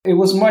It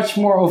was much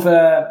more of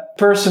a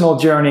personal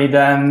journey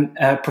than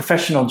a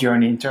professional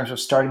journey in terms of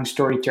starting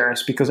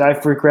Terrace, because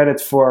I've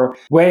regretted for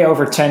way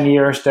over 10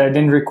 years that I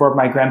didn't record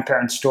my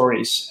grandparents'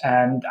 stories.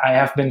 And I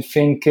have been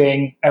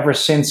thinking ever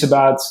since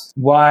about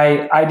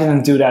why I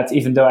didn't do that,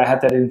 even though I had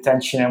that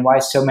intention, and why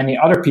so many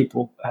other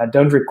people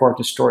don't record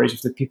the stories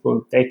of the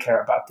people they care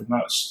about the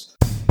most.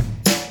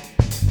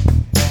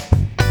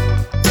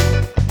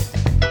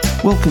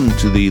 Welcome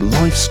to the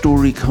Life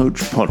Story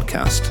Coach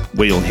podcast,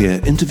 where you'll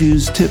hear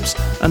interviews, tips,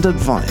 and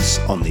advice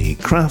on the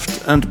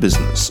craft and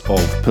business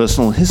of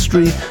personal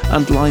history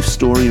and life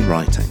story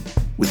writing,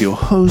 with your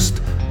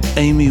host,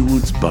 Amy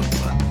Woods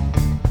Butler.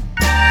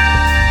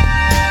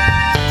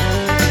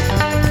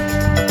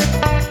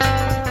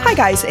 Hi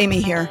guys,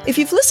 Amy here. If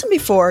you've listened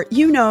before,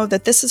 you know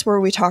that this is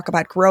where we talk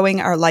about growing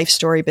our life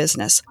story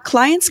business.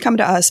 Clients come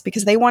to us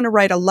because they want to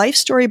write a life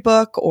story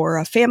book or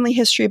a family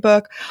history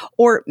book,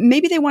 or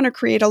maybe they want to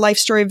create a life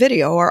story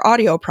video or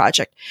audio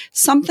project,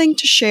 something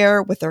to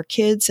share with their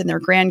kids and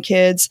their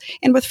grandkids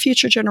and with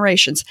future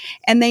generations,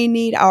 and they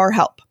need our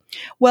help.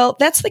 Well,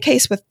 that's the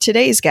case with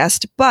today's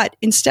guest, but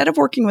instead of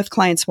working with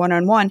clients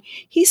one-on-one,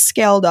 he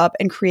scaled up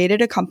and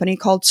created a company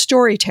called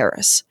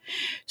Terrace.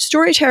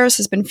 Terrace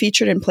has been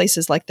featured in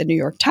places like the New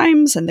York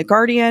Times and The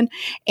Guardian,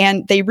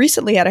 and they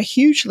recently had a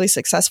hugely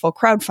successful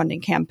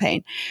crowdfunding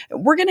campaign.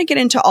 We're going to get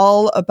into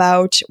all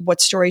about what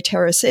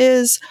Terrace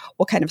is,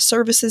 what kind of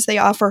services they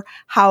offer,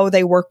 how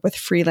they work with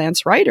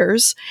freelance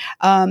writers,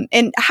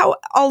 and how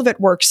all of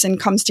it works and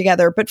comes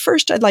together. But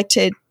first, I'd like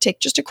to take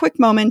just a quick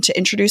moment to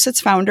introduce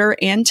its founder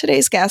and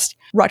today's guest,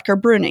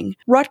 Rutger Bruining.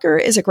 Rutger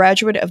is a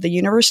graduate of the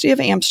University of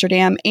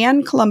Amsterdam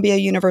and Columbia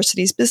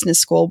University's Business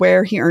School,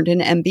 where he earned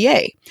an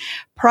MBA.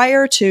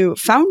 Prior to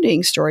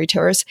founding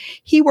Terrace,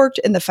 he worked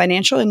in the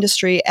financial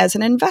industry as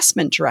an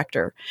investment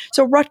director.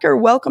 So Rutger,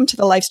 welcome to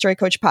the Life Story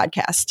Coach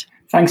podcast.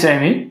 Thanks,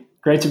 Amy.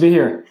 Great to be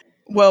here.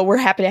 Well, we're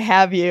happy to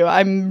have you.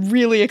 I'm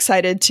really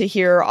excited to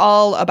hear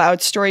all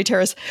about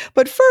Terrace.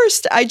 But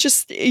first,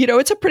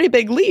 it's a pretty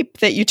big leap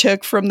that you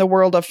took from the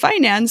world of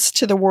finance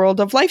to the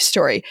world of life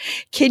story.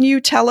 Can you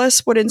tell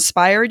us what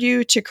inspired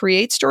you to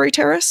create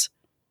Terrace?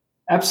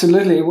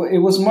 Absolutely. It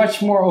was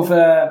much more of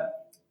a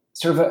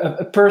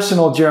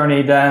personal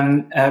journey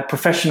than a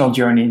professional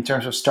journey in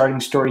terms of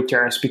starting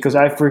Terrace, because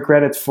I've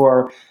regretted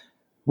for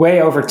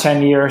way over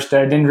 10 years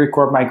that I didn't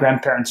record my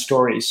grandparents'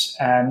 stories.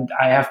 And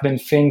I have been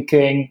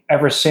thinking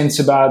ever since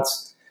about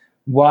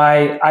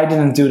why I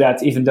didn't do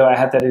that, even though I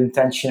had that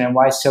intention, and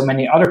why so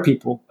many other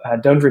people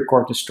don't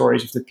record the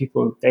stories of the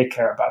people they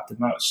care about the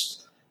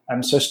most.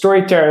 So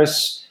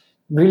Terrace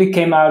really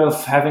came out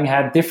of having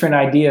had different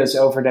ideas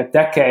over that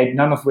decade,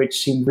 none of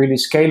which seemed really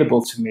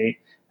scalable to me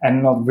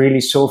and not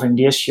really solving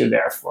the issue,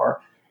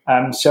 therefore.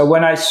 So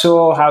when I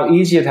saw how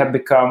easy it had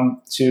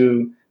become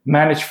to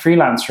manage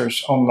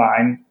freelancers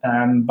online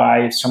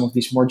by some of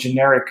these more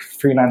generic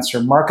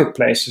freelancer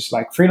marketplaces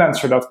like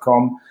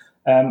freelancer.com,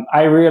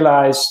 I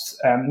realized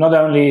not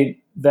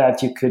only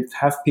that you could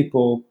have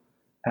people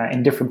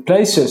in different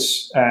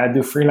places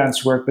do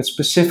freelance work, but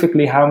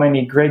specifically how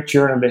many great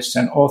journalists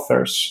and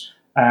authors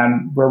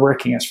were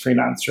working as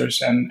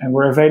freelancers and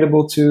were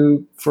available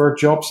for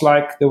jobs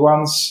like the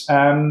ones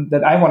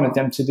that I wanted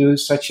them to do,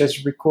 such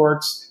as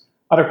record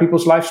other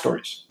people's life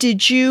stories.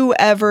 Did you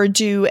ever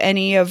do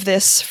any of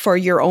this for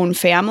your own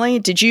family?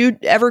 Did you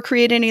ever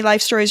create any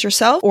life stories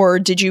yourself? Or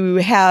did you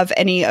have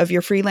any of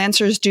your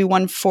freelancers do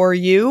one for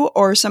you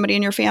or somebody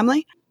in your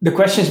family? The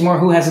question is more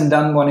who hasn't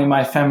done one in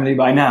my family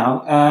by now,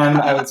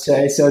 I would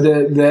say. So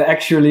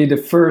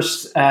the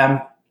first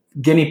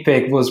guinea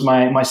pig was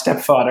my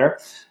stepfather.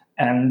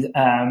 And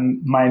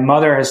my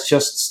mother has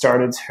just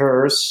started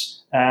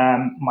hers.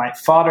 My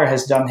father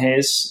has done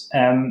his.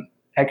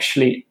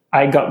 Actually,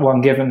 I got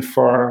one given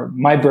for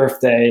my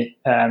birthday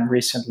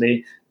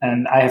recently,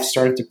 and I have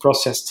started the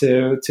process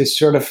to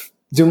sort of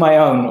do my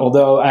own,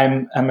 although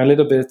I'm a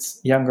little bit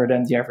younger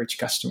than the average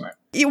customer.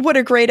 What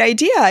a great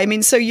idea. I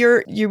mean, so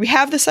you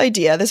have this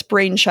idea, this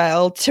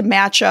brainchild to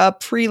match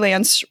up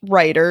freelance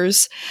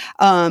writers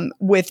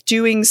with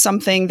doing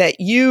something that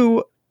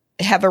you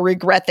have a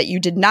regret that you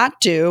did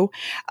not do,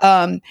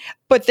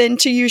 but then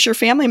to use your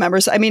family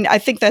members. I mean, I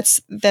think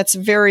that's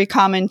very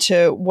common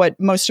to what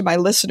most of my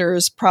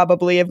listeners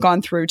probably have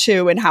gone through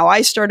too, and how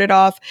I started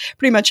off.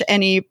 Pretty much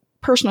any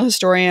personal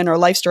historian or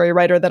life story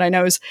writer that I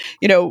know is,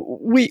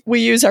 we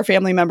use our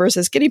family members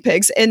as guinea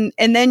pigs, and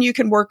then you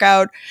can work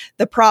out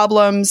the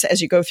problems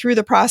as you go through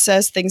the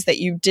process, things that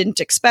you didn't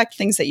expect,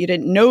 things that you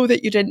didn't know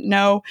that you didn't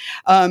know.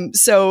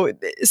 So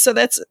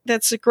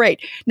that's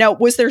great. Now,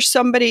 was there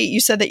somebody, you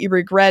said that you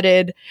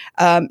regretted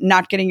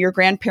not getting your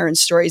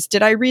grandparents' stories?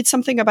 Did I read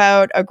something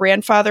about a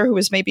grandfather who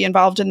was maybe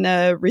involved in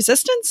the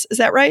resistance? Is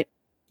that right?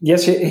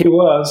 Yes, he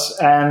was.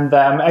 And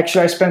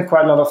actually, I spent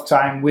quite a lot of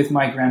time with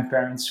my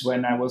grandparents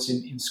when I was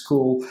in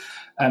school.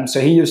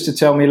 So he used to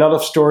tell me a lot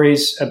of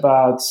stories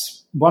about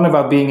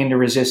being in the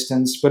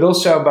resistance, but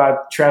also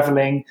about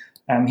traveling.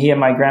 He and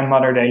my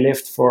grandmother, they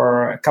lived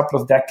for a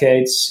couple of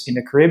decades in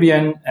the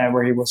Caribbean,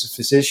 where he was a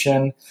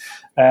physician.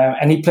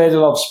 And he played a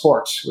lot of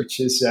sports, which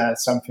is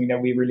something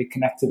that we really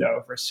connected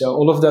over. So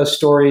all of those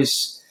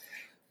stories,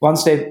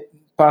 once they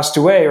passed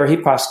away or he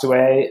passed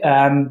away,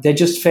 they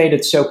just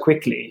faded so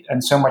quickly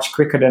and so much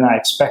quicker than I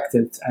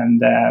expected.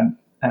 And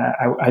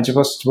I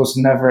just was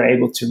never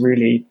able to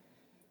really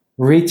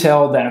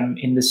retell them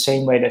in the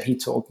same way that he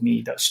told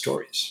me those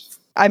stories.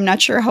 I'm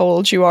not sure how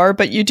old you are,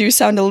 but you do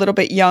sound a little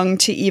bit young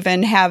to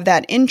even have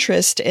that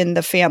interest in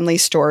the family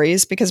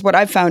stories, because what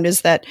I've found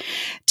is that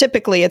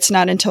typically it's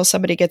not until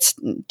somebody gets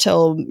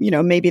till,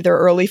 maybe their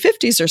early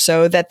 50s or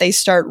so that they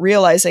start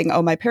realizing,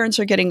 oh, my parents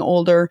are getting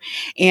older.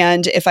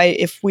 And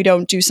if we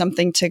don't do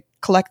something to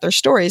collect their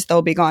stories,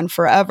 they'll be gone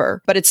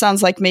forever. But it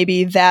sounds like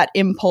maybe that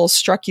impulse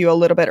struck you a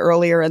little bit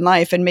earlier in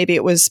life, and maybe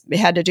it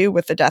had to do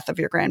with the death of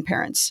your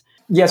grandparents.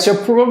 Yeah, so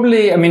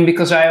probably,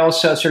 because I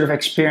also sort of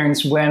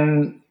experienced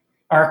when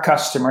our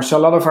customers, so a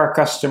lot of our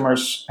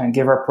customers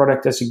give our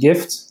product as a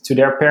gift to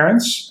their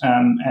parents,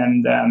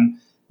 and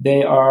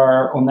they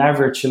are on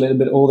average a little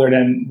bit older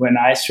than when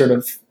I sort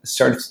of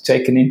started to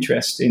take an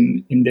interest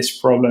in this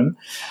problem.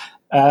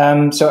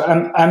 So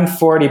I'm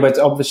 40, but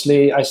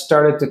obviously I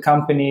started the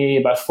company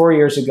about 4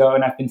 years ago,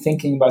 and I've been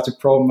thinking about the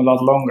problem a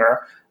lot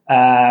longer.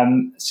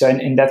 So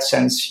in that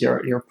sense,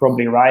 you're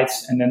probably right.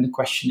 And then the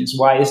question is,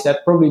 why is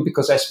that? Probably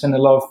because I spent a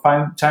lot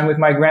of time with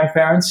my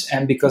grandparents,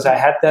 and because I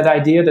had that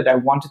idea that I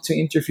wanted to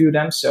interview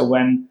them. So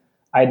when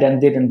I then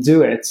didn't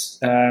do it,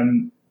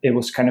 it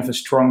was kind of a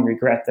strong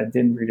regret that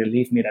didn't really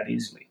leave me that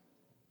easily.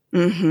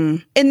 Mm-hmm.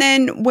 And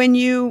then when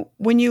you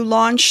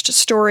launched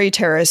Story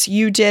Terrace,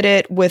 you did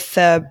it with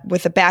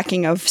the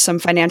backing of some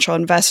financial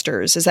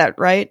investors. Is that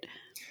right?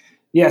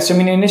 Yes,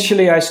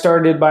 initially I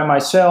started by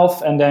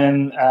myself, and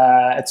then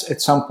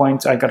at some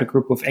point I got a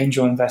group of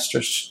angel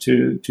investors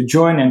to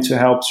join and to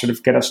help sort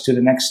of get us to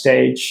the next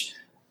stage.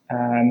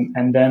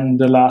 And then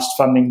the last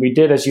funding we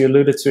did, as you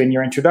alluded to in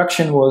your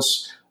introduction,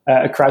 was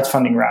a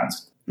crowdfunding round.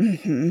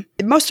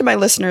 Mm-hmm. Most of my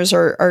listeners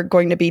are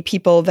going to be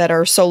people that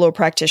are solo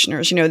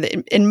practitioners,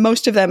 and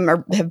most of them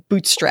have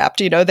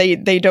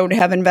bootstrapped, they don't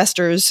have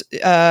investors.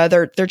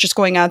 They're just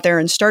going out there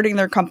and starting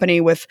their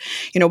company with,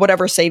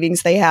 whatever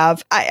savings they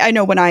have. I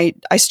know when I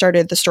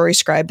started the Story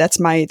Scribe, that's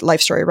my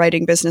life story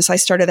writing business. I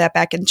started that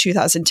back in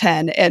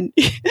 2010. And,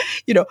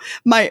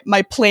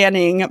 my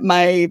planning,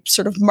 my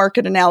sort of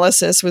market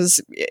analysis was,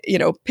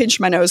 pinch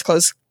my nose,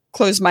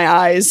 close my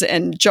eyes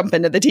and jump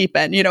into the deep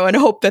end, and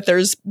hope that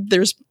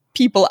there's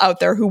people out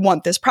there who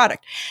want this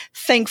product.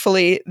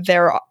 Thankfully,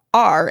 there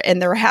are,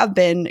 and there have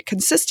been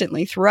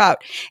consistently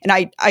throughout.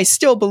 And I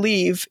still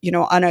believe,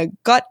 on a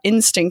gut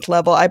instinct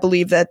level, I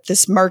believe that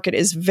this market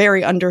is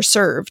very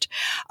underserved.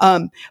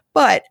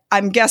 But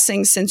I'm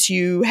guessing since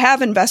you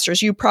have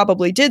investors, you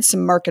probably did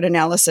some market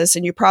analysis,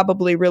 and you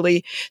probably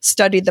really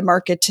studied the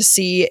market to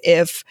see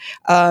if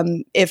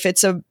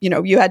it's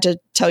you had to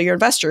tell your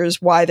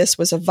investors why this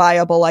was a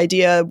viable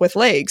idea with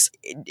legs.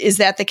 Is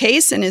that the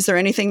case? And is there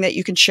anything that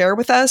you can share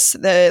with us,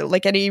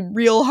 like any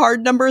real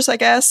hard numbers, I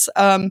guess,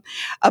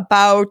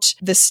 about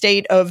the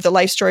state of the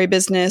life story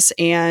business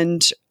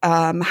and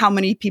how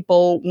many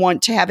people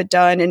want to have it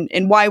done,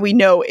 and why we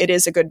know it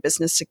is a good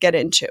business to get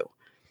into?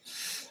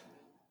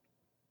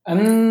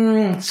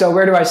 So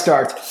where do I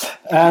start?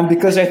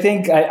 Because I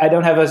think I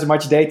don't have as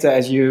much data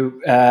as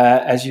you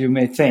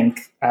may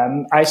think.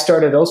 I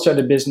started also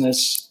the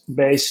business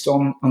based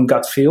on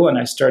gut feel, and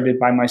I started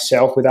by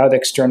myself without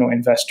external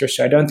investors.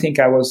 So I don't think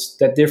I was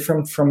that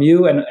different from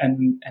you and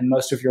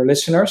most of your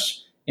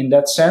listeners in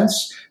that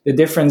sense. The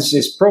difference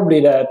is probably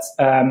that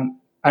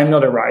I'm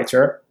not a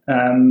writer.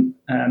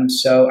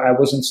 So I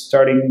wasn't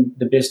starting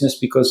the business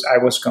because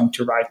I was going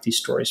to write these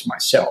stories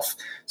myself.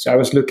 So I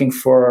was looking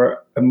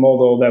for a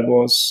model that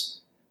was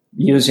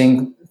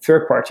using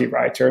third-party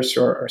writers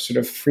or sort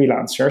of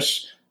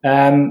freelancers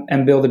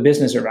and build a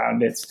business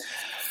around it.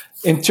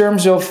 In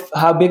terms of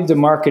how big the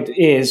market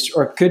is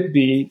or could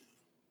be,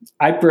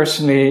 I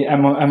personally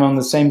am on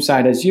the same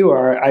side as you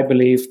are. I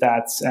believe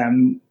that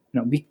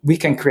we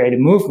can create a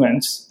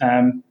movement,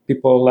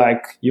 people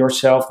like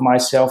yourself,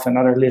 myself, and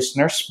other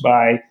listeners,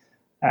 by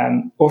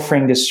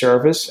offering this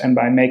service and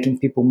by making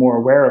people more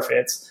aware of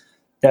it,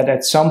 that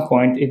at some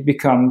point it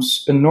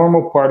becomes a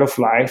normal part of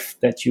life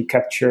that you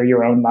capture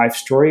your own life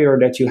story, or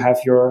that you have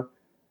your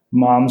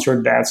mom's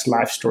or dad's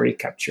life story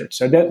captured.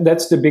 So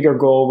that's the bigger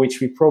goal,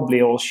 which we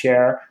probably all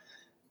share.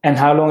 And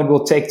how long it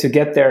will take to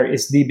get there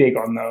is the big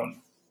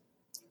unknown.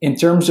 In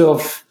terms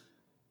of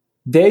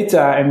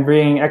data and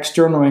bringing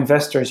external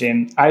investors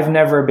in, I've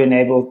never been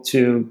able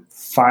to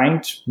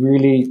find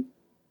really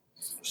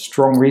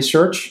strong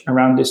research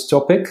around this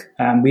topic.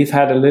 We've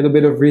had a little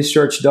bit of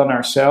research done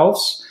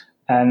ourselves,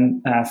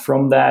 and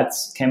from that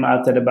came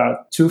out that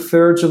about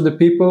 2/3 of the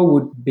people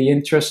would be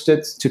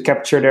interested to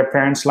capture their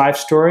parents' life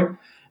story,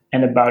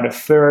 and about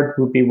 1/3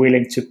 would be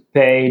willing to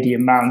pay the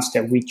amounts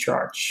that we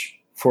charge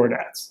for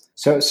that.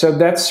 So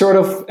that's sort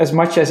of as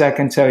much as I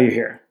can tell you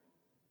here.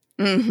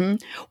 Mm-hmm.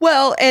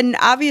 Well, and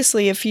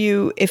obviously, if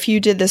you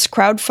did this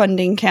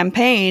crowdfunding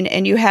campaign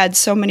and you had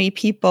so many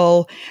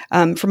people,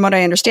 from what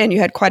I understand, you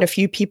had quite a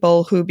few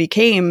people who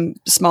became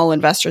small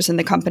investors in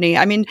the company.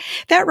 I mean,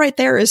 that right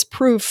there is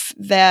proof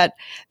that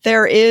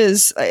there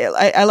is.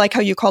 I like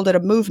how you called it a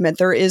movement.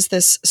 There is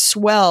this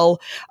swell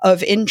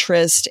of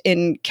interest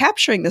in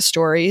capturing the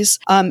stories,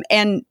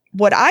 and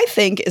what I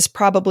think is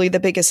probably the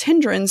biggest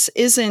hindrance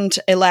isn't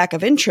a lack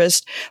of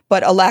interest,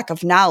 but a lack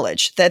of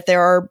knowledge that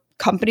there are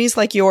companies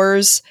like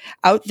yours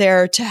out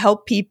there to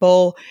help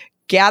people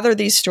gather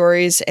these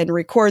stories and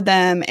record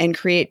them and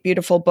create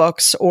beautiful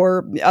books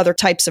or other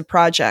types of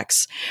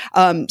projects.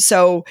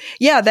 So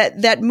yeah,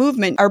 that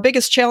movement, our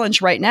biggest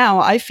challenge right now,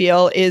 I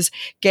feel, is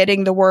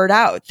getting the word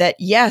out that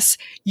yes,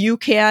 you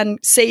can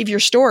save your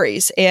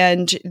stories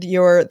and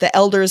the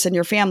elders in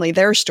your family,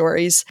 their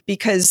stories,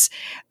 because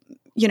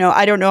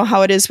I don't know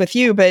how it is with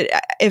you, but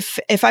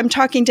if I'm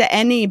talking to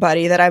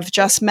anybody that I've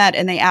just met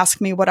and they ask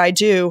me what I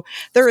do,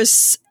 there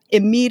is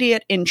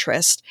immediate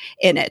interest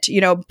in it.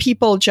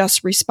 People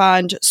just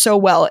respond so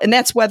well. And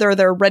that's whether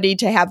they're ready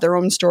to have their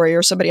own story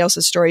or somebody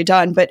else's story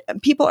done. But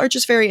people are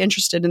just very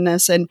interested in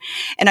this. And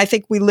I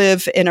think we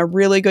live in a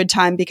really good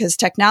time because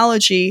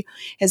technology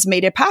has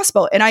made it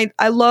possible. And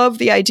I love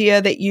the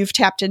idea that you've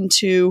tapped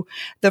into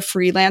the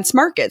freelance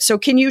market. So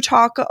can you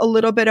talk a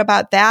little bit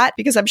about that?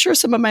 Because I'm sure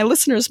some of my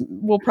listeners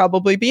will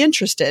probably be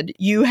interested.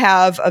 You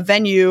have a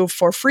venue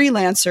for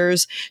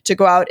freelancers to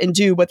go out and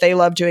do what they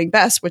love doing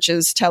best, which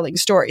is telling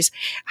stories.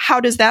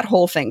 How does that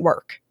whole thing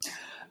work?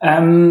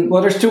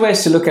 Well, there's two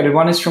ways to look at it.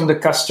 One is from the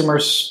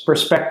customer's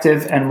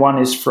perspective, and one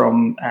is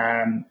from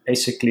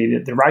basically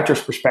the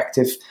writer's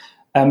perspective.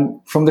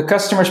 From the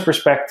customer's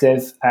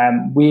perspective,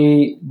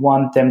 we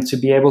want them to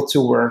be able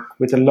to work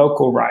with a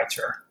local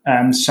writer,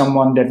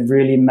 someone that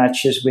really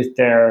matches with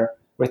their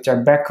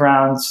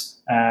background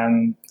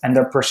and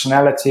their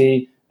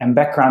personality. And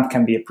background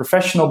can be a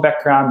professional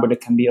background, but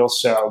it can be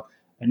also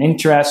an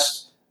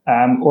interest.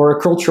 Or a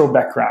cultural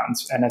background.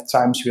 And at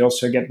times we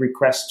also get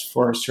requests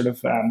for sort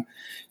of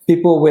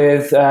people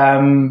with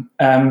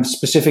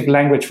specific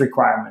language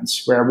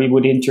requirements, where we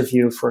would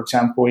interview, for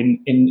example,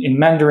 in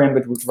Mandarin,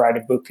 but would write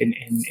a book in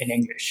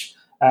English.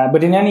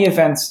 But in any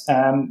event,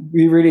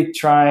 we really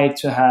try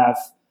to have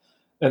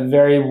a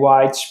very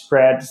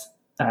widespread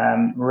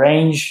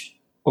range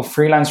of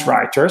freelance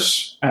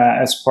writers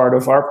as part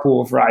of our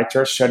pool of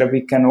writers, so that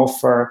we can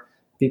offer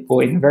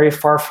people in very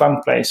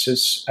far-flung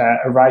places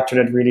a writer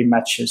that really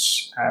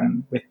matches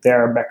with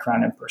their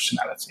background and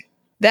personality.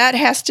 That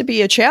has to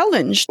be a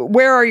challenge.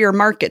 Where are your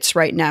markets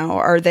right now?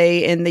 Are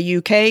they in the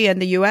UK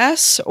and the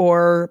US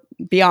or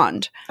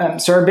beyond?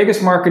 So our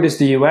biggest market is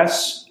the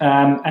US,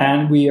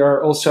 and we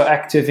are also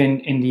active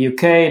in the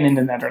UK and in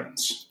the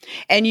Netherlands.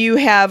 And you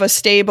have a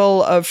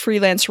stable of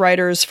freelance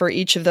writers for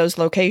each of those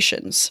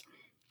locations.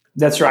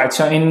 That's right.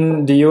 So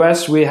in the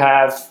US, we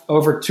have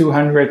over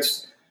 200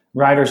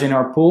 writers in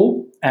our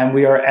pool, and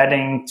we are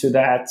adding to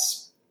that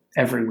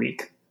every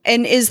week.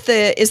 And is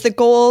the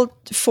goal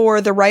for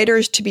the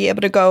writers to be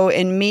able to go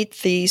and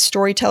meet the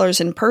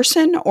storytellers in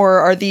person, or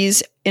are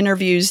these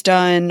interviews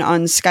done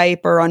on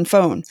Skype or on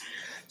phone?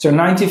 So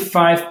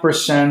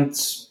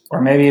 95%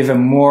 or maybe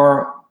even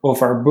more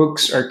of our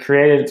books are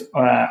created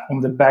on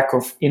the back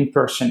of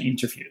in-person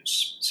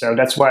interviews. So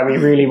that's why we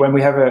really, when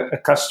we have a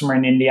customer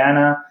in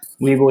Indiana,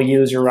 we will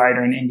use a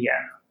writer in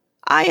Indiana.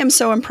 I am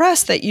so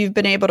impressed that you've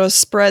been able to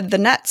spread the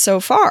net so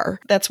far.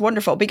 That's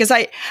wonderful, because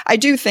I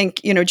do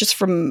think, just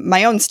from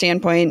my own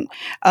standpoint,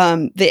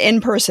 the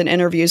in-person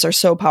interviews are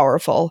so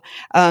powerful.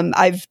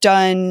 I've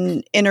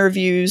done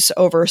interviews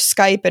over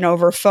Skype and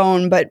over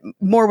phone, but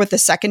more with the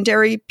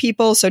secondary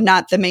people. So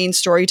not the main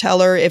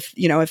storyteller.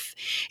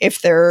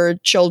 If their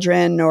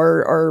children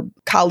or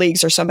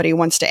colleagues or somebody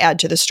wants to add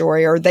to the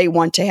story, or they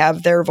want to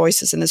have their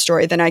voices in the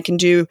story, then I can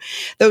do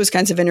those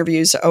kinds of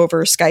interviews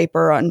over Skype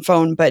or on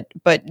phone. But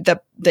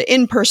the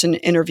in-person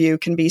interview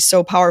can be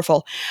so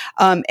powerful.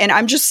 And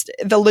I'm just,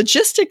 the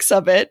logistics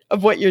of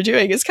what you're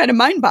doing is kind of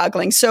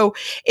mind-boggling. So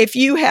if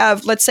you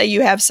have, let's say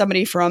you have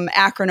somebody from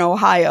Akron,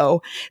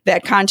 Ohio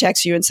that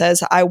contacts you and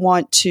says, I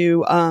want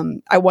to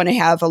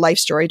have a life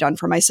story done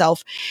for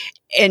myself,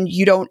 and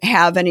you don't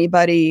have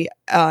anybody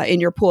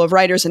in your pool of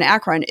writers in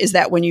Akron, is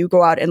that when you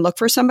go out and look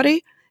for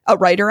somebody? A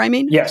writer, I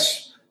mean?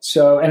 Yes.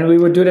 So, and we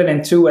would do that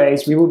in two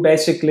ways. We would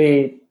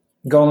basically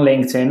go on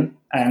LinkedIn,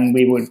 and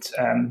we would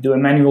do a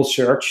manual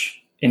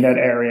search in that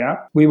area.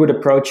 We would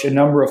approach a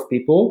number of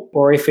people,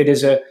 or if it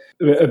is a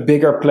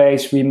bigger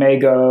place, we may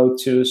go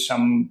to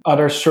some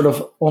other sort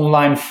of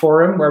online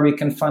forum where we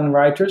can find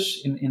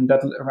writers in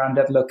that, around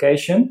that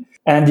location.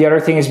 And the other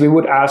thing is we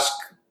would ask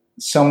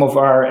some of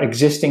our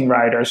existing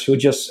writers who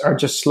are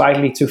just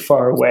slightly too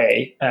far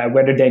away,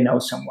 whether they know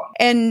someone.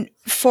 And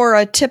for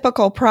a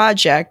typical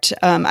project,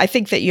 I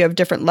think that you have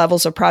different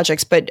levels of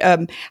projects, but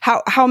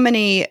how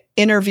many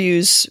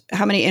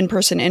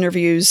in-person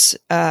interviews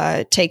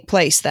take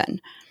place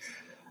then?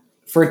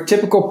 For a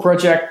typical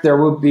project, there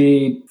would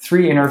be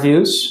 3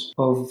 interviews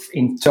of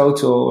in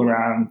total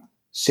around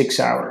 6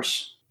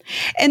 hours.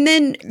 And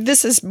then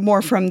this is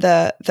more from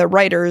the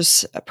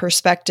writer's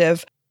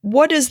perspective.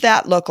 What does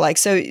that look like?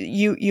 So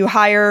you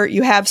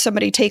have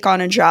somebody take on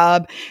a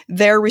job.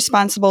 They're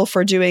responsible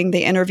for doing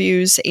the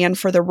interviews and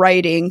for the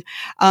writing.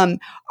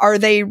 Are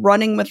they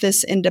running with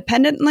this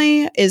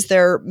independently? Is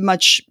there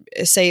much,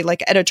 say,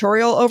 like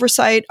editorial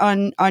oversight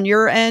on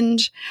your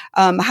end?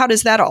 How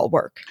does that all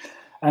work?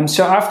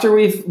 So after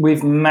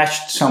we've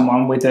matched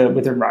someone with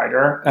a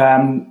writer,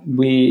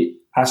 we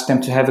ask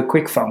them to have a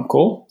quick phone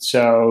call.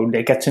 So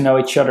they get to know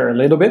each other a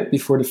little bit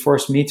before the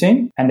first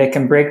meeting, and they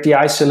can break the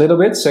ice a little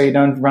bit. So you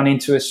don't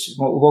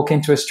walk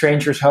into a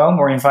stranger's home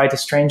or invite a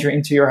stranger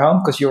into your home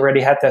because you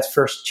already had that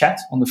first chat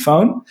on the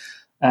phone.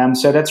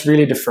 So that's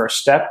really the first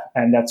step,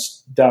 and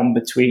that's done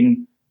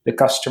between the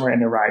customer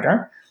and the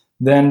writer.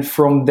 Then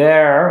from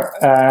there,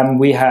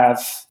 we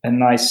have a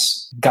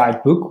nice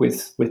guidebook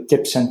with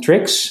tips and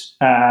tricks,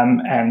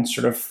 and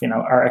sort of,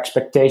 our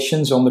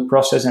expectations on the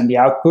process and the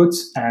output,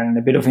 and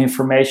a bit of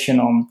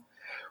information on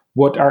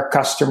what our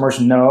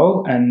customers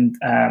know and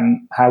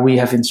how we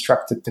have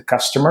instructed the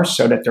customers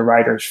so that the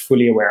writer is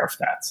fully aware of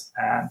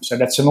that. So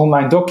that's an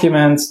online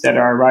document that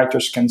our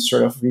writers can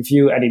sort of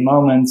review at any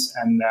moment,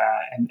 and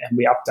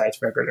we update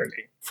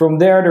regularly. From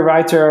there, the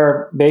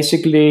writer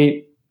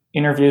basically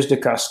interviews the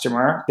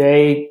customer.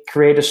 They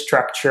create a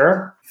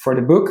structure for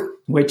the book,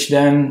 which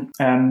then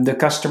the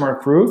customer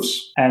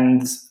approves.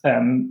 And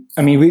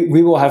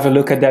we will have a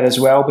look at that as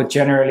well, but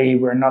generally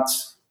we're not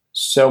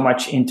so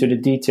much into the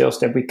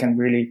details that we can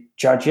really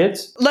judge it.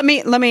 Let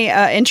me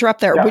interrupt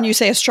there. Yeah. When you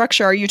say a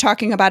structure, are you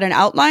talking about an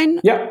outline?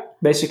 Yeah,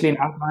 basically an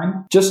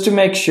outline. Just to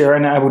make sure,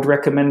 and I would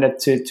recommend that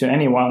to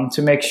anyone,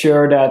 to make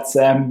sure that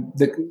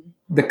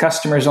the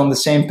customer is on the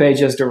same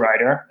page as the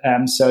writer,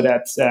 so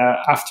that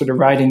after the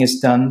writing is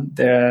done,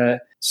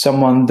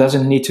 someone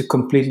doesn't need to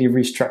completely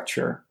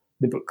restructure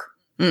the book.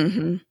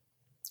 Mm-hmm.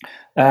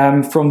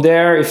 From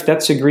there, if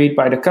that's agreed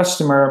by the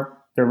customer,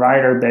 the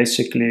writer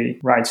basically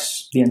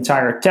writes the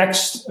entire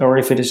text, or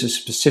if it is a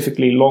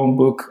specifically long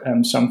book,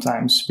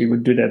 sometimes we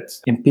would do that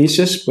in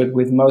pieces, but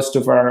with most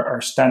of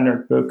our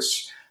standard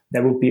books,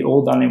 that would be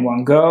all done in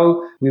one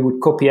go. We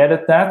would copy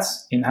edit that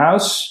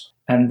in-house,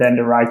 and then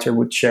the writer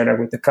would share that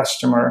with the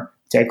customer,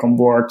 take on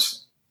board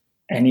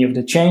any of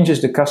the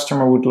changes the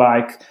customer would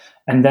like,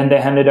 and then they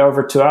hand it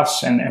over to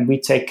us, and we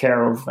take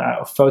care of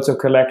photo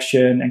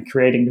collection and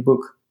creating the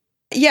book.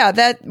 Yeah,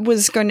 that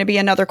was going to be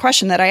another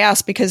question that I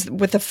asked, because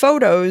with the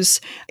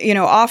photos,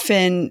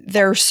 often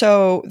they're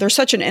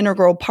such an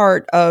integral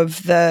part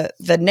of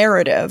the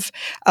narrative.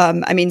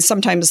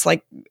 Sometimes,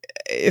 like,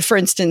 for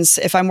instance,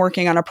 if I'm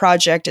working on a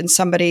project and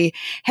somebody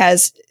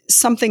has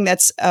something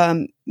that's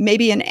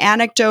maybe an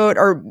anecdote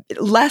or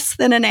less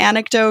than an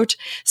anecdote,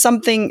 some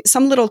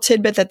little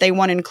tidbit that they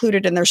want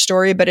included in their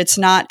story, but it's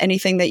not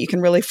anything that you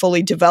can really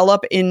fully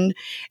develop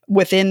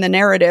within the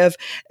narrative,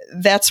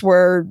 that's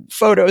where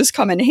photos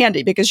come in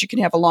handy, because you can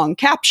have a long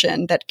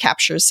caption that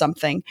captures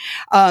something.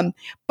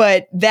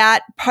 But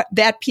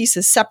that piece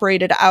is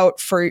separated out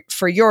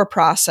for your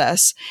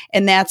process,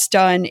 and that's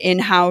done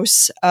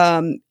in-house.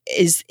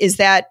 Does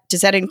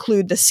that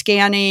include the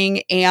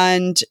scanning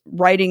and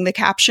writing the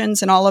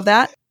captions and all of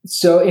that?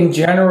 So in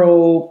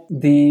general,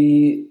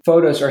 the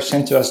photos are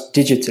sent to us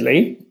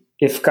digitally.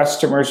 If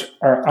customers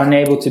are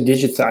unable to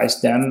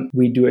digitize them,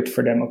 we do it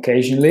for them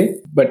occasionally.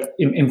 But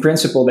in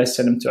principle, they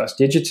send them to us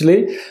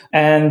digitally,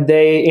 and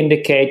they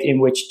indicate in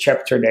which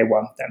chapter they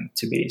want them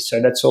to be.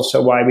 So that's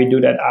also why we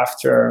do that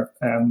after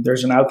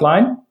there's an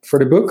outline for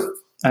the book,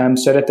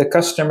 so that the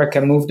customer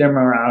can move them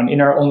around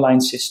in our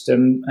online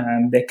system.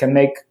 They can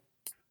make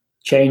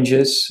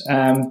changes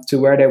to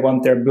where they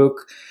want their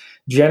book.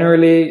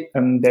 Generally,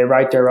 they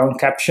write their own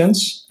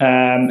captions,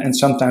 and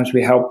sometimes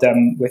we help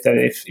them with that.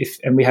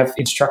 And we have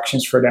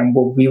instructions for them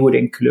what we would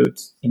include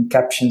in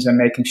captions, and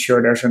making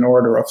sure there's an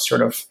order of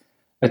sort of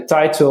a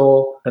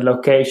title, a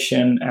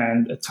location,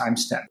 and a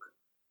timestamp.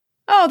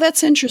 Oh,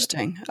 that's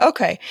interesting.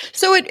 Okay,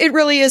 so it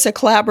really is a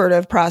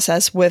collaborative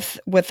process with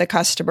the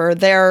customer.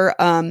 They're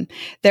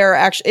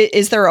actually,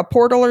 is there a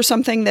portal or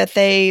something that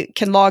they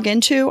can log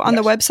into on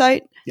the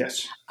website?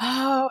 Yes.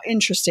 Oh,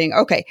 interesting.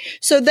 Okay.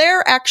 So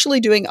they're actually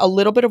doing a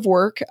little bit of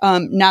work,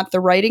 not the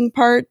writing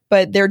part,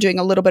 but they're doing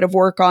a little bit of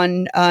work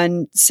on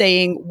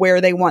saying where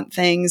they want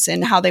things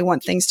and how they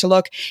want things to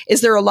look.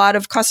 Is there a lot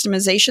of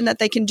customization that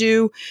they can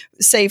do,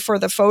 say, for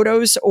the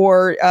photos,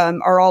 or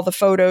are all the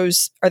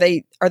photos, are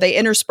they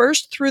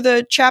interspersed through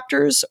the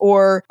chapters,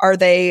 or are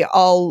they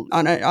all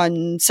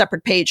on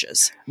separate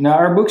pages? No,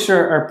 our books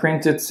are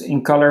printed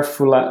in color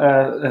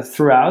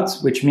throughout,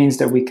 which means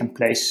that we can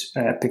place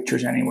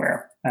pictures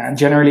anywhere.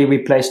 Generally, we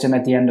place them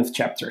at the end of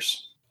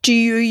chapters. Do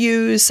you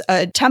use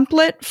a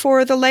template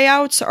for the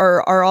layouts,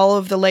 or are all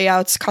of the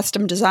layouts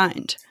custom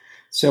designed?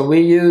 So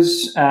we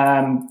use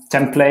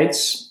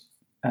templates.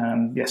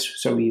 Yes,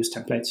 so we use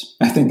templates.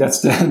 I think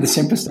that's the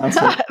simplest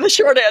answer. The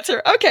short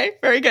answer. Okay,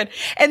 very good.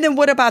 And then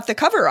what about the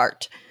cover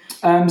art?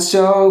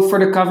 So for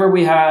the cover,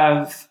 we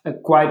have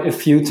quite a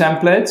few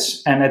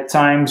templates, and at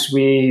times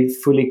we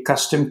fully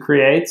custom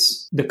create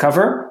the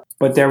cover.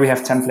 But there we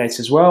have templates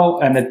as well.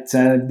 And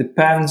it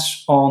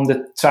depends on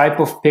the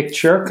type of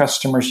picture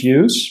customers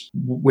use,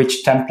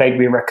 which template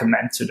we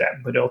recommend to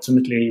them. But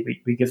ultimately,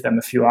 we give them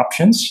a few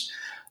options.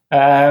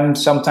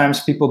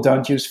 Sometimes people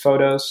don't use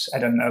photos. I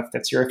don't know if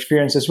that's your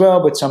experience as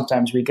well, but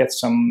sometimes we get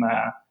some,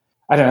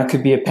 I don't know, it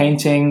could be a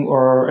painting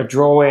or a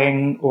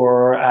drawing,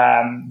 or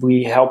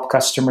we help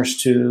customers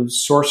to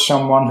source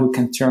someone who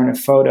can turn a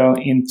photo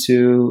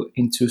into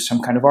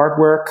some kind of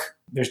artwork.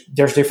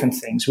 There's different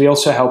things. We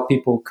also help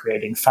people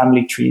creating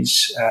family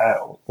trees,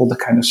 all the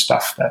kind of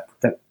stuff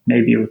that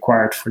may be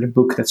required for the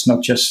book. That's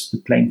not just the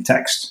plain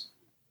text.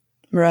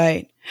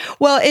 Right.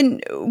 Well,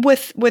 and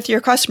with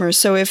your customers,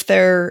 so if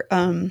they're,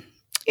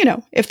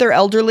 if they're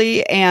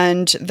elderly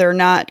and they're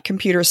not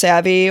computer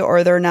savvy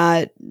or they're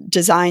not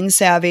design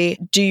savvy,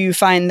 do you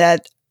find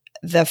that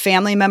the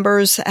family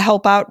members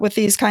help out with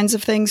these kinds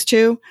of things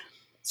too?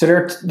 So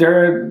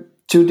there are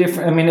two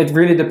different, I mean, it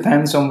really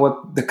depends on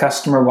what the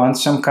customer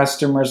wants. Some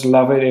customers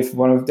love it if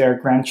one of their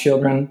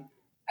grandchildren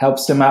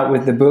helps them out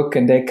with the book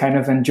and they kind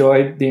of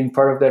enjoy being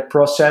part of that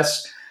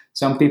process.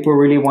 Some people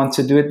really want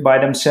to do it by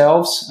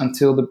themselves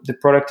until the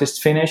product is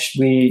finished.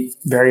 We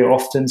very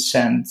often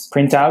send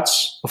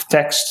printouts of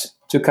text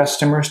to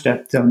customers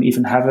that don't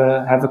even have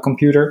a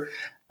computer.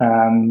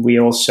 We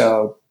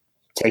also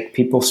take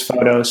people's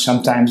photos.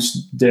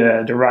 Sometimes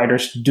the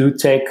writers do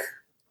take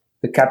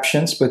the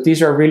captions, but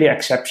these are really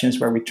exceptions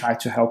where we try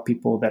to help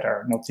people that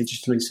are not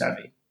digitally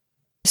savvy.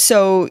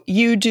 So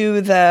you do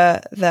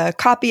the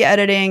copy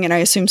editing and I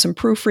assume some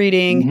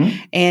proofreading,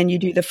 and you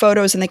do the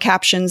photos and the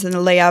captions and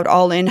the layout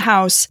all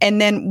in-house.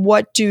 And then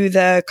what do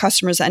the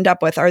customers end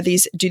up with?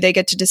 Do they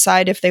get to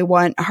decide if they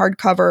want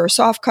hardcover or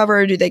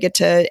softcover? Do they get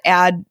to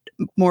add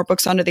more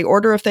books onto the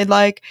order if they'd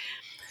like?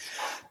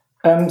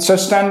 So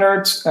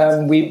standard,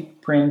 we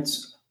print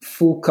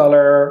full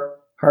color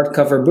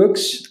hardcover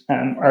books.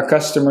 Our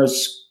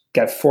customers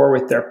get 4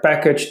 with their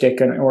package. They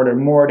can order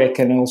more. They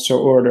can also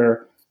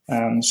order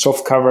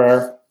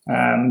softcover.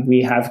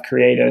 We have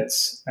created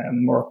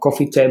more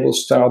coffee table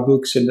style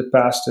books in the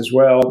past as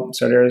well.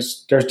 So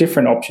there's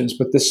different options,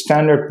 but the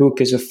standard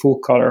book is a full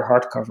color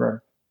hardcover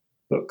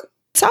book.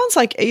 It sounds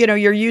like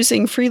you're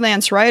using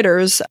freelance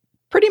writers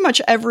pretty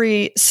much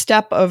every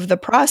step of the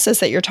process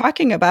that you're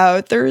talking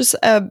about. There's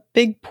a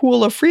big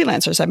pool of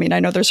freelancers. I mean,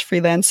 I know there's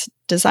freelance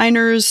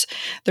designers,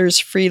 there's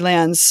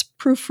freelance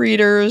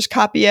proofreaders,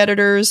 copy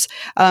editors,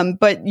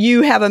 but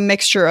you have a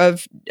mixture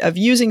of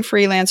using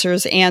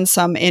freelancers and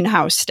some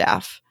in-house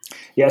staff.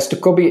 Yes, the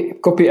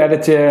copy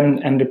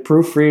editing and the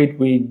proofread,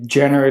 we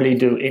generally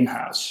do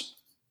in-house.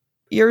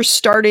 You're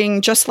starting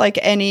just like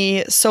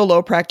any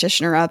solo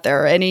practitioner out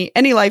there, any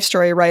life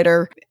story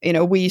writer.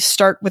 We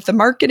start with the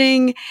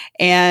marketing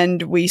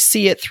and we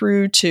see it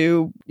through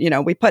to,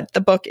 we put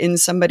the book in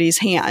somebody's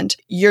hand.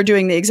 You're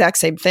doing the exact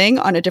same thing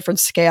on a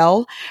different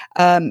scale.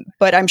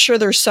 But I'm sure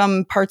there's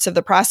some parts of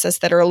the process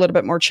that are a little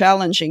bit more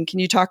challenging. Can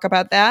you talk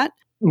about that?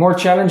 More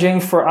challenging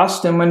for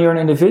us than when you're an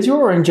individual,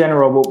 or in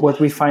general, what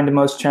we find the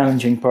most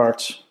challenging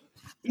parts?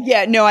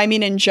 Yeah, no, I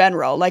mean in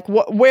general, like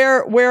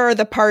where are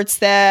the parts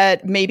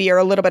that maybe are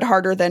a little bit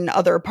harder than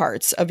other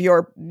parts of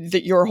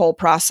your whole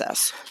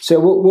process? So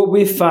what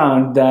we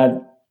found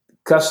that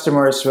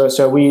customers,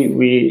 so we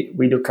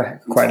do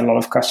quite a lot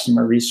of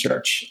customer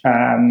research,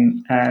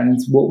 and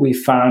what we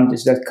found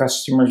is that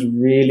customers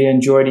really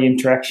enjoy the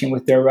interaction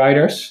with their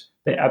writers.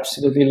 They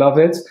absolutely love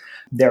it.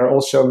 They're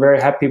also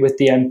very happy with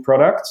the end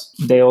product.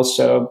 They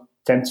also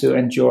tend to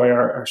enjoy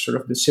our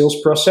sort of the sales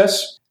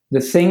process. The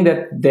thing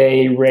that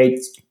they rate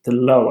the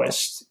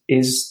lowest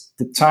is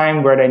the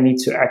time where they need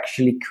to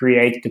actually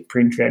create the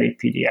print-ready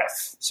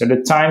PDF. So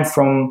the time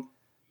from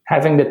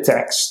having the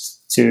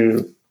text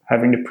to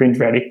having the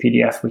print-ready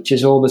PDF, which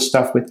is all the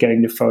stuff with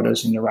getting the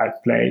photos in the right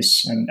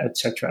place and et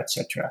cetera, et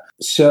cetera.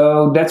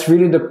 So that's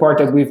really the part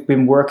that we've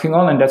been working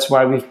on, and that's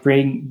why we've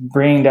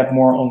bringing that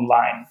more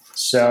online,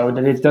 so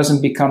that it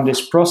doesn't become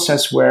this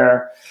process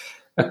where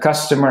a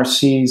customer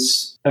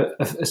sees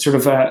a sort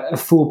of a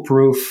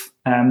foolproof.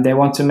 They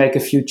want to make a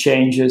few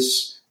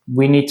changes.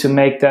 We need to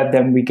make that.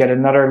 Then we get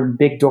another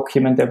big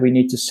document that we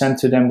need to send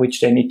to them,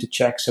 which they need to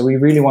check. So we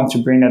really want to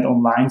bring that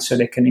online so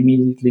they can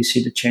immediately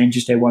see the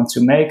changes they want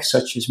to make,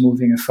 such as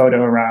moving a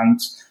photo around,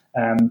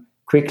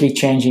 quickly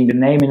changing the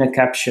name in a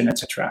caption,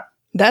 etc.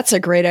 That's a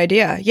great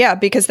idea. Yeah,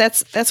 because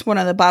that's one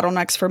of the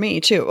bottlenecks for me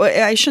too.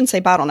 I shouldn't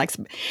say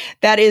bottlenecks.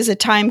 That is a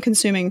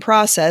time-consuming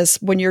process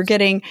when you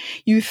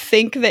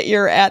think that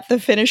you're at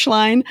the finish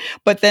line,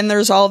 but then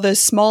there's all the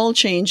small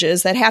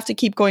changes that have to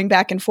keep going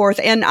back and forth.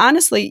 And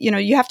honestly,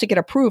 you have to get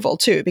approval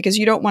too, because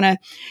you don't want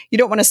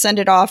to send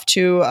it off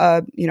to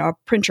a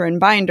printer and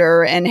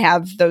binder and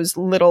have those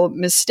little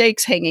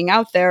mistakes hanging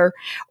out there,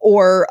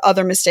 or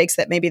other mistakes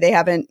that maybe they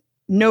haven't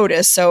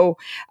noticed. So,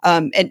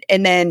 and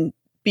then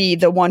be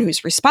the one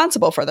who's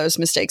responsible for those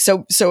mistakes.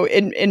 So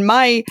in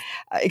my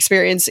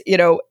experience,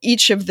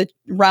 each of the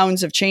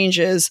rounds of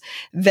changes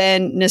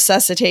then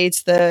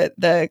necessitates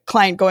the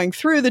client going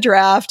through the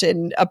draft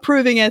and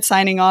approving it,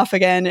 signing off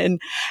again. And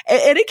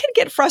it can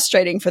get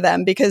frustrating for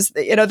them because,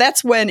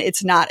 that's when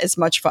it's not as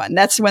much fun.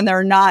 That's when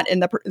they're not in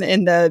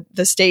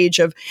the stage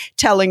of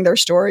telling their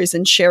stories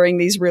and sharing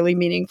these really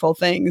meaningful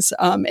things.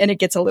 And it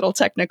gets a little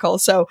technical.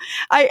 So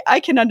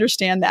I can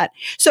understand that.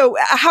 So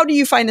how do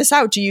you find this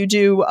out? Do you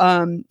do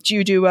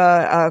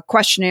a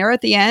questionnaire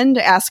at the end,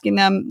 asking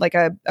them like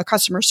a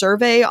customer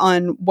survey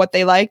on what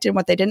they liked and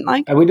what they didn't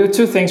like? We do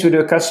two things. We do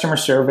a customer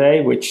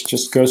survey, which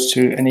just goes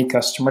to any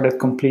customer that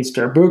completes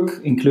their book,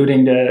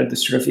 including the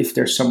sort of if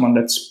there's someone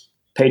that's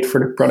paid for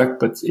the product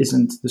but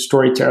isn't the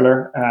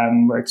storyteller,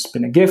 where it's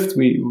been a gift,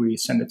 we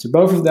send it to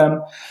both of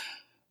them.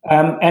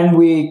 And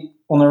we,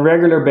 on a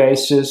regular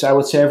basis, I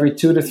would say every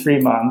 2 to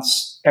 3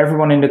 months,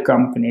 everyone in the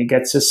company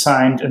gets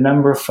assigned a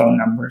number of phone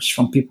numbers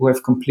from people who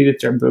have completed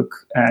their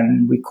book,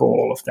 and we call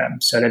all of them.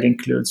 So that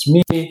includes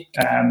me,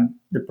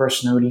 the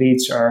person who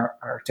leads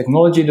our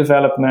technology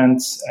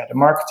development, the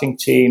marketing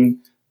team.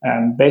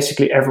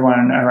 Basically,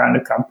 everyone around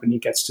the company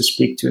gets to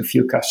speak to a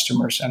few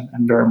customers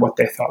and learn what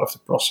they thought of the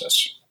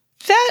process.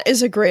 That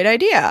is a great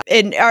idea.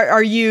 And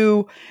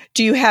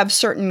do you have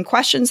certain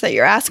questions that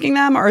you're asking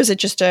them, or is it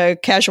just a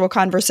casual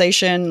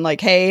conversation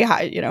like, hey,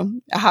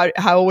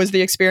 how was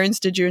the experience?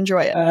 Did you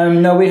enjoy it?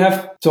 No, we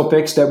have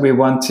topics that we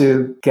want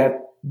to get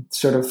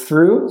sort of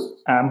through,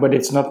 but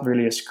it's not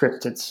really a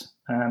scripted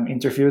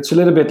interview. It's a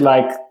little bit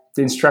like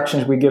the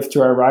instructions we give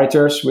to our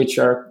writers, which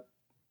are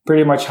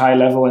pretty much high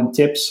level and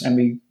tips,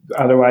 and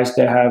otherwise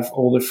they have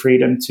all the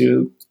freedom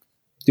to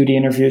do the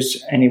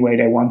interviews any way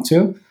they want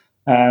to.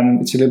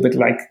 It's a little bit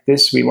like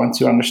this. We want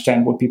to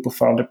understand what people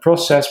thought of the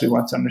process. We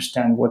want to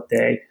understand what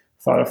they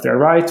thought of their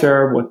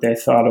writer, what they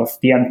thought of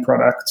the end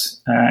product,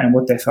 and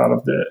what they thought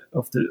of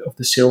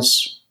the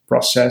sales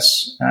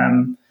process.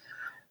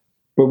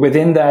 But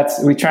within that,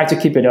 we try to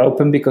keep it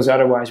open because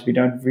otherwise we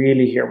don't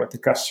really hear what the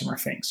customer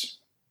thinks.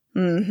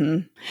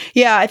 Mm-hmm.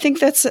 Yeah, I think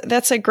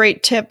that's a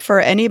great tip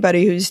for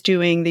anybody who's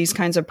doing these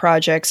kinds of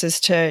projects, is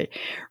to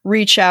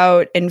reach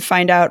out and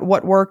find out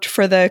what worked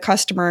for the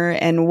customer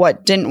and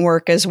what didn't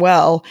work as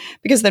well,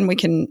 because then we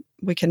can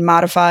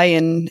modify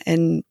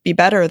and be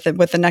better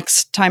with the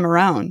next time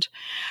around.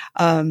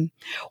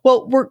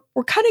 Well,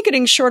 we're kind of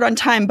getting short on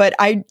time, but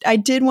I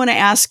did want to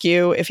ask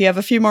you if you have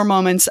a few more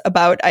moments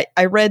about.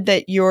 I read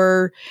that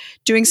you're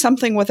doing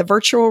something with a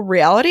virtual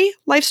reality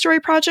life story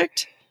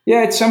project.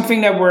 Yeah, it's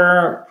something that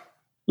we're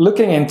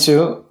looking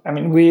into. I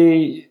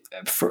mean,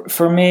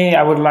 for me,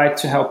 I would like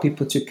to help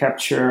people to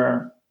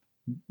capture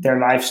their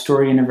life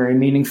story in a very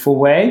meaningful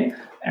way.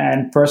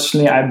 And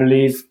personally, I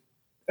believe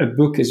a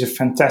book is a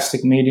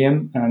fantastic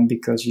medium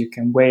because you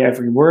can weigh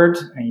every word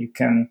and you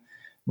can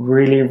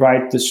really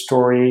write the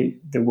story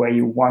the way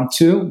you want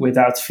to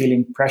without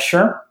feeling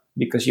pressure,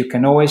 because you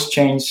can always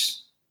change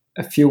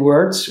a few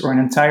words or an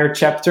entire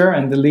chapter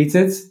and delete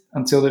it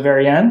until the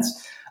very end.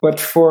 But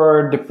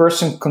for the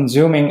person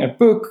consuming a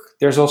book,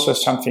 there's also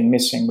something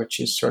missing, which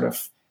is sort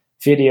of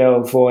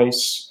video,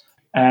 voice.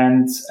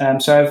 And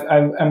so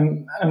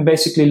I'm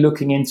basically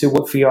looking into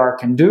what VR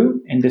can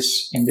do in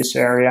this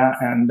area.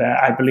 And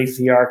I believe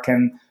VR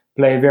can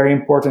play a very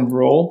important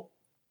role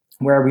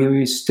where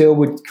we still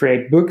would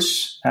create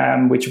books,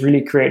 which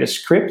really create a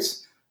script,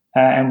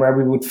 and where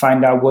we would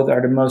find out what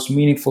are the most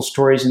meaningful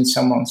stories in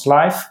someone's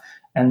life.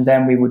 And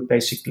then we would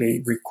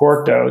basically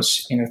record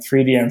those in a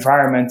 3D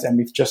environment. And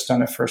we've just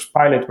done a first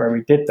pilot where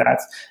we did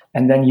that,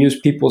 and then use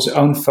people's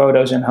own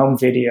photos and home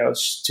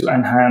videos to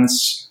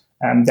enhance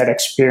that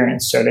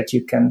experience, so that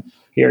you can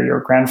hear your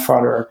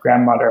grandfather or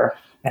grandmother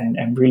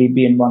and really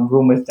be in one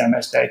room with them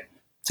as they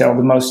tell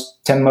the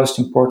 10 most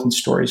important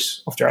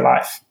stories of their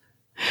life.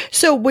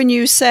 So when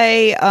you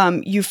say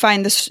you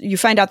find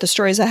out the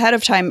stories ahead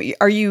of time,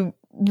 are you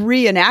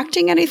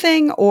reenacting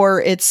anything,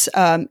 or it's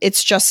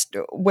just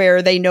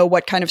where they know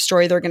what kind of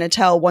story they're going to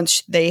tell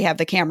once they have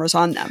the cameras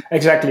on them?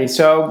 Exactly.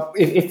 So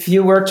if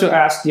you were to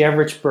ask the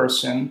average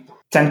person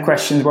 10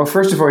 questions, well,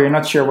 first of all, you're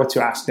not sure what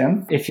to ask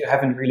them if you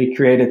haven't really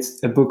created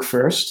a book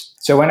first.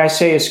 So when I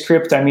say a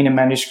script, I mean a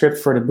manuscript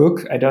for the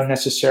book. I don't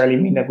necessarily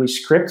mean that we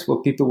script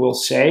what people will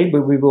say,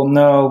 but we will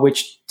know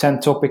which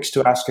 10 topics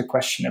to ask a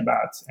question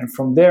about. And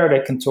from there,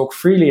 they can talk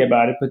freely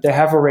about it, but they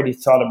have already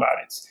thought about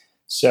it.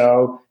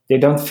 So they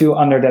don't feel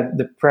under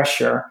the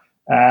pressure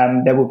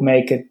that would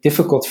make it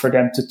difficult for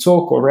them to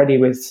talk already.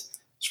 With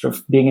sort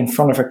of being in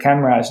front of a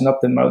camera is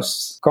not the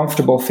most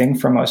comfortable thing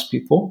for most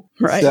people.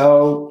 Right.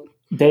 So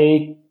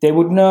they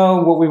would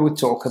know what we would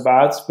talk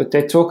about, but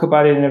they talk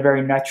about it in a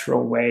very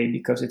natural way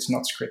because it's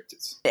not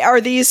scripted.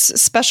 Are these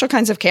special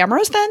kinds of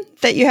cameras then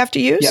that you have to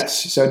use?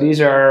 Yes. So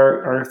these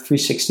are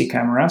 360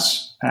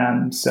 cameras,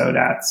 so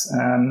that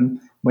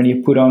when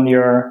you put on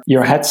your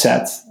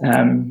headset,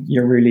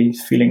 you're really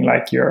feeling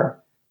like you're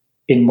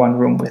in one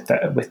room with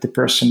the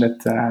person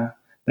that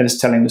is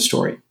telling the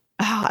story.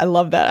 Oh, I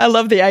love that. I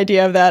love the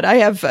idea of that. I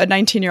have a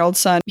 19-year-old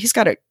son. He's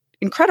got a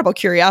incredible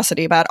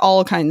curiosity about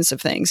all kinds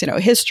of things,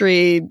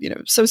 history,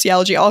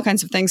 sociology, all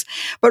kinds of things.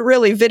 But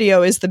really,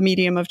 video is the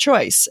medium of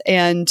choice.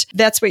 And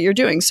that's what you're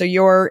doing. So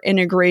you're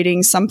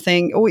integrating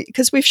something,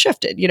 because we've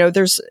shifted.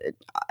 There's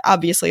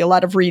obviously a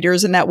lot of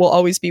readers, and that will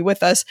always be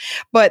with us.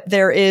 But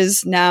there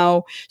is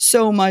now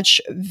so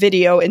much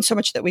video and so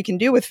much that we can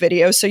do with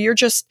video. So you're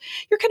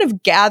kind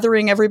of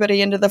gathering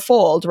everybody into the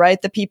fold,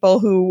 right? The people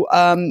who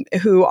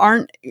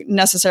aren't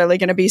necessarily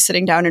going to be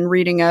sitting down and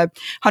reading a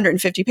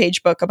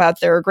 150-page book about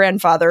their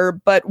grandfather,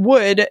 but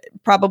would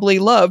probably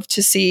love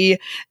to see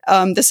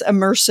this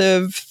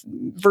immersive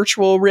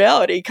virtual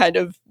reality kind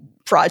of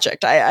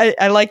project.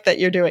 I like that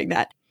you're doing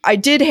that. I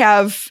did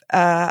have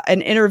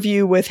an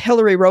interview with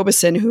Hillary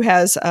Robeson, who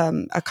has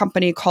a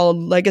company called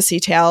Legacy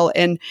Tale,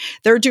 and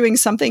they're doing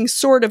something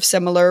sort of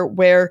similar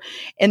where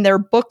in their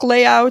book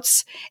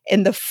layouts,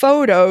 in the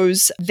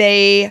photos,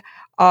 they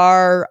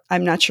are,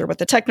 I'm not sure what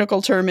the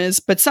technical term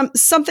is, but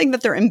something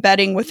that they're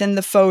embedding within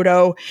the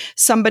photo.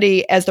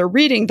 Somebody, as they're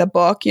reading the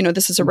book,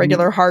 this is a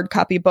regular hard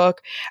copy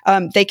book,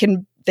 they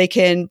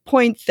can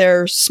point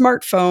their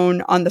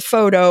smartphone on the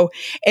photo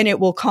and it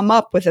will come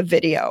up with a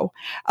video,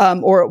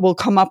 or it will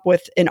come up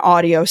with an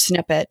audio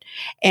snippet.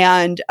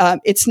 And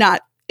it's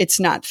not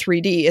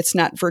 3D, it's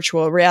not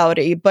virtual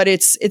reality, but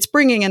it's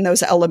bringing in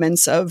those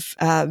elements of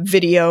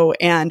video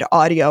and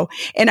audio.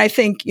 And I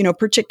think,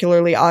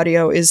 particularly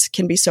audio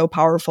can be so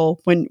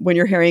powerful when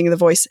you're hearing the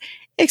voice,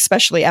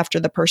 especially after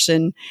the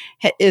person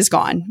is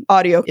gone.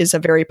 Audio is a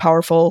very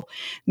powerful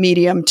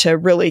medium to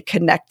really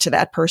connect to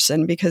that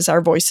person, because our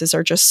voices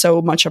are just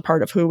so much a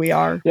part of who we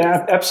are.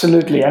 Yeah,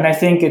 absolutely. And I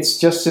think it's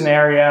just an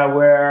area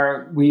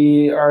where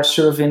we are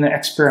sort of in the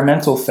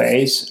experimental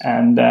phase,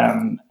 and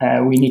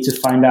we need to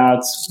find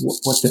out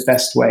what the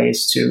best way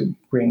is to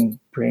bring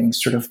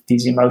sort of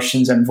these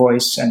emotions and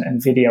voice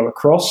and video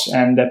across.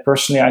 And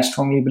personally, I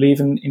strongly believe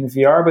in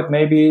VR, but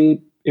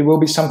maybe it will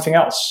be something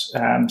else.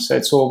 So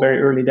it's all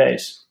very early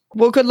days.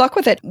 Well, good luck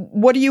with it.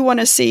 What do you want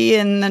to see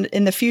in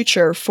the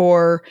future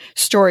for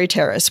Story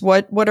Terrace?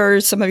 What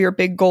are some of your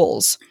big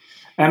goals?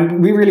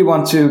 And we really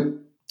want to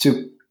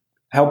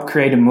help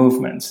create a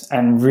movement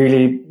and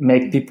really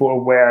make people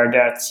aware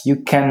that you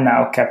can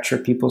now capture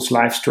people's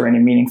life story in a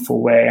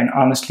meaningful way. And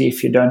honestly,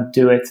 if you don't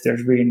do it,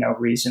 there's really no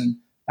reason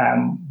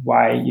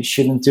why you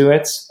shouldn't do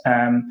it.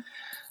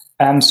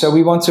 So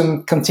we want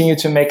to continue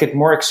to make it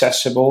more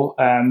accessible.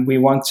 We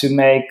want to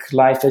make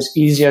life as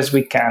easy as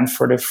we can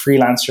for the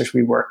freelancers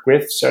we work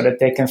with, so that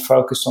they can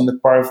focus on the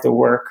part of the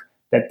work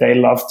that they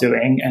love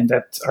doing and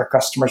that our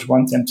customers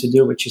want them to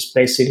do, which is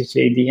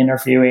basically the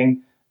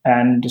interviewing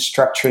and the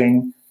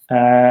structuring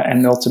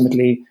and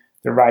ultimately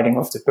the writing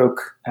of the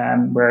book.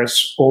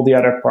 Whereas all the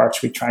other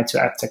parts, we try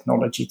to add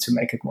technology to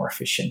make it more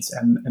efficient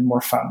and more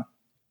fun.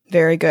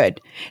 Very good.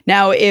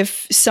 Now,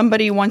 if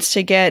somebody wants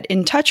to get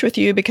in touch with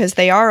you because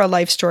they are a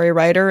life story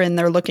writer and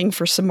they're looking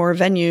for some more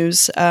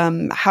venues,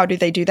 how do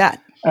they do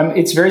that?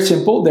 It's very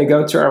simple. They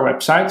go to our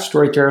website,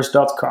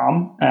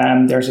 storyterrace.com,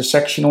 and there's a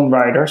section on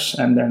writers,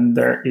 and then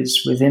there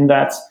is within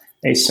that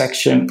a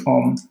section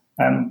on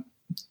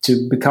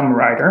to become a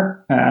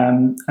writer,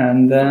 and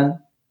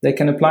they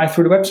can apply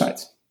through the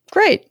website.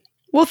 Great.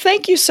 Well,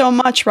 thank you so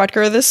much,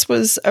 Rutger. This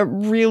was a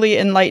really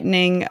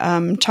enlightening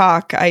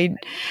talk. I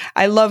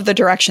love the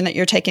direction that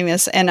you're taking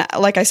this. And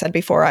like I said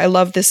before, I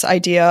love this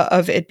idea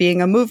of it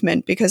being a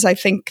movement, because I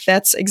think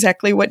that's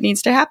exactly what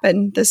needs to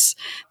happen. This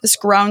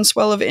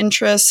groundswell of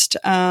interest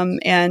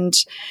and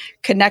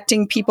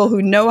connecting people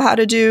who know how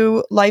to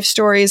do life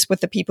stories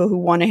with the people who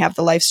want to have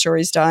the life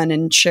stories done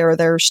and share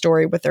their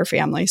story with their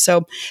family.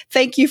 So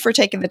thank you for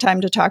taking the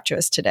time to talk to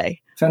us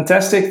today.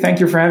 Fantastic. Thank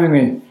you for having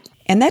me.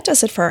 And that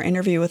does it for our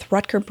interview with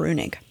Rutger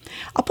Bruining.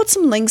 I'll put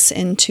some links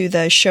into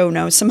the show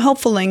notes, some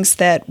helpful links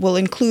that will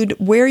include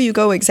where you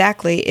go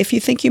exactly if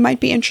you think you might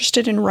be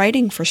interested in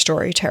writing for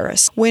Story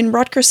Terrace. When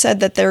Rutger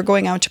said that they're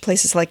going out to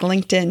places like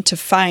LinkedIn to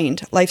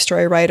find life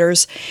story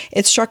writers,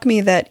 it struck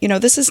me that,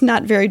 this is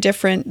not very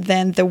different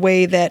than the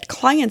way that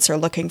clients are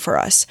looking for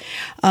us.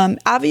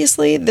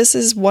 Obviously, this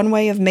is one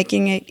way of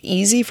making it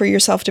easy for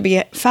yourself to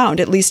be found,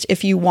 at least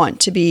if you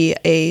want to be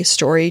a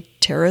Story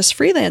Terrace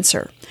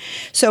freelancer.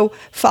 So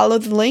follow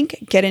the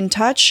link, get in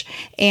touch,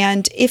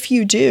 and if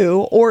you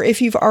do, or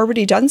if you've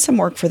already done some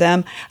work for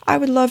them, I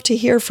would love to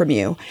hear from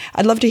you.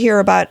 I'd love to hear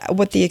about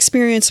what the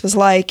experience was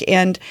like,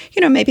 and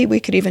maybe we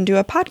could even do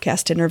a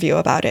podcast interview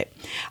about it.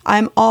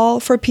 I'm all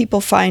for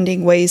people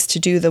finding ways to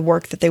do the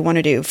work that they want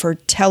to do, for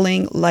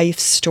telling life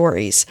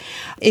stories.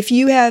 If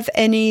you have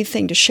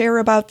anything to share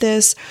about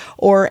this,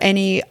 or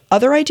any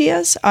other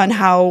ideas on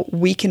how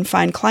we can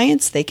find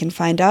clients, they can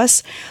find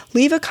us,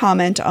 leave a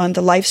comment on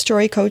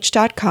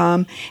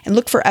thelifestorycoach.com and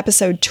look for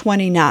episode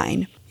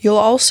 29. You'll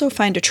also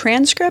find a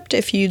transcript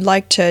if you'd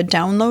like to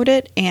download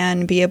it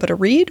and be able to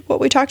read what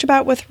we talked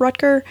about with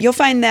Rutger. You'll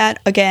find that,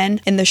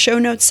 again, in the show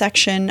notes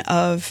section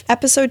of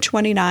episode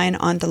 29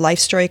 on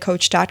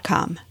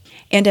thelifestorycoach.com.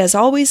 And as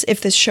always,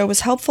 if this show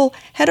was helpful,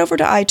 head over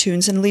to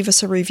iTunes and leave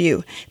us a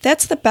review.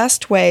 That's the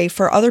best way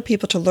for other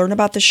people to learn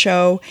about the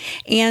show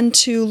and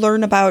to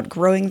learn about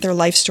growing their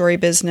life story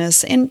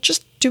business and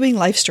just doing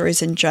life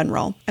stories in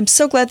general. I'm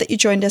so glad that you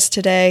joined us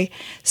today.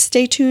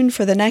 Stay tuned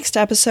for the next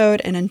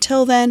episode, and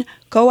until then,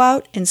 go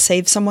out and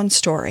save someone's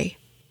story.